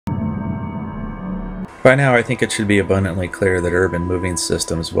By now, I think it should be abundantly clear that Urban Moving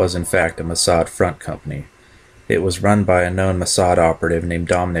Systems was in fact a Mossad front company. It was run by a known Mossad operative named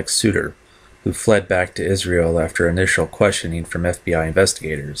Dominic Suter, who fled back to Israel after initial questioning from FBI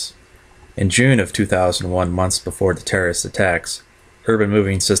investigators. In June of 2001, months before the terrorist attacks, Urban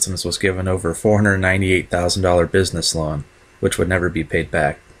Moving Systems was given over a $498,000 business loan, which would never be paid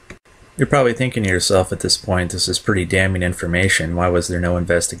back. You're probably thinking to yourself at this point, this is pretty damning information. Why was there no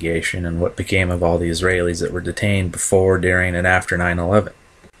investigation, and what became of all the Israelis that were detained before, during, and after 9/11?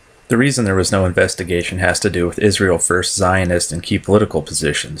 The reason there was no investigation has to do with Israel First Zionist and key political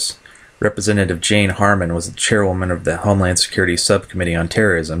positions. Representative Jane Harman was the chairwoman of the Homeland Security Subcommittee on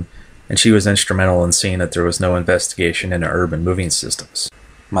Terrorism, and she was instrumental in seeing that there was no investigation into Urban Moving Systems.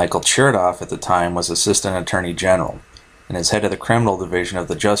 Michael Chertoff at the time was Assistant Attorney General, and as head of the Criminal Division of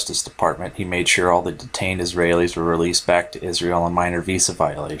the Justice Department, he made sure all the detained Israelis were released back to Israel on minor visa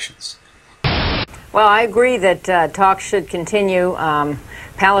violations. Well, I agree that talks should continue.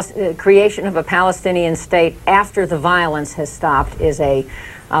 Creation of a Palestinian state after the violence has stopped is a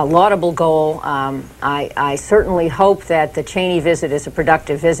laudable goal. I certainly hope that the Cheney visit is a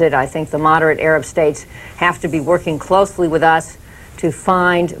productive visit. I think the moderate Arab states have to be working closely with us to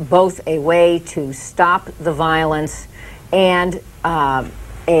find both a way to stop the violence and an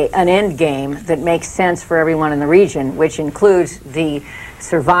end game that makes sense for everyone in the region, which includes the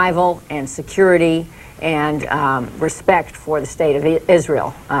survival and security and respect for the state of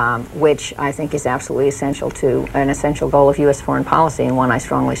Israel, which I think is absolutely essential to an essential goal of U.S. foreign policy, and one I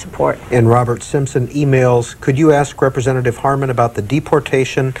strongly support. And Robert Simpson emails, could you ask Representative Harman about the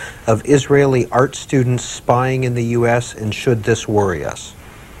deportation of Israeli art students spying in the U.S., and should this worry us?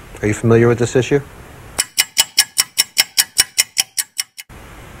 Are you familiar with this issue?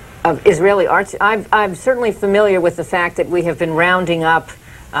 Of Israeli arts, I'm certainly familiar with the fact that we have been rounding up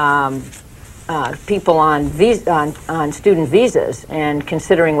people on student visas and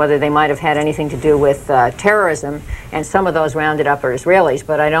considering whether they might have had anything to do with terrorism, and some of those rounded up are Israelis,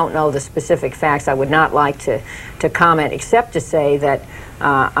 but I don't know the specific facts. I would not like to comment, except to say that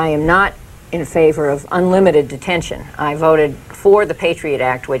I am not in favor of unlimited detention. I voted for the Patriot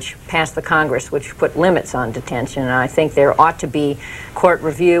Act, which passed the Congress, which put limits on detention, and I think there ought to be court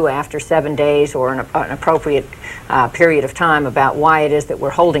review after 7 days or an appropriate period of time about why it is that we're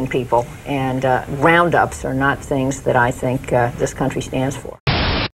holding people, and roundups are not things that I think this country stands for.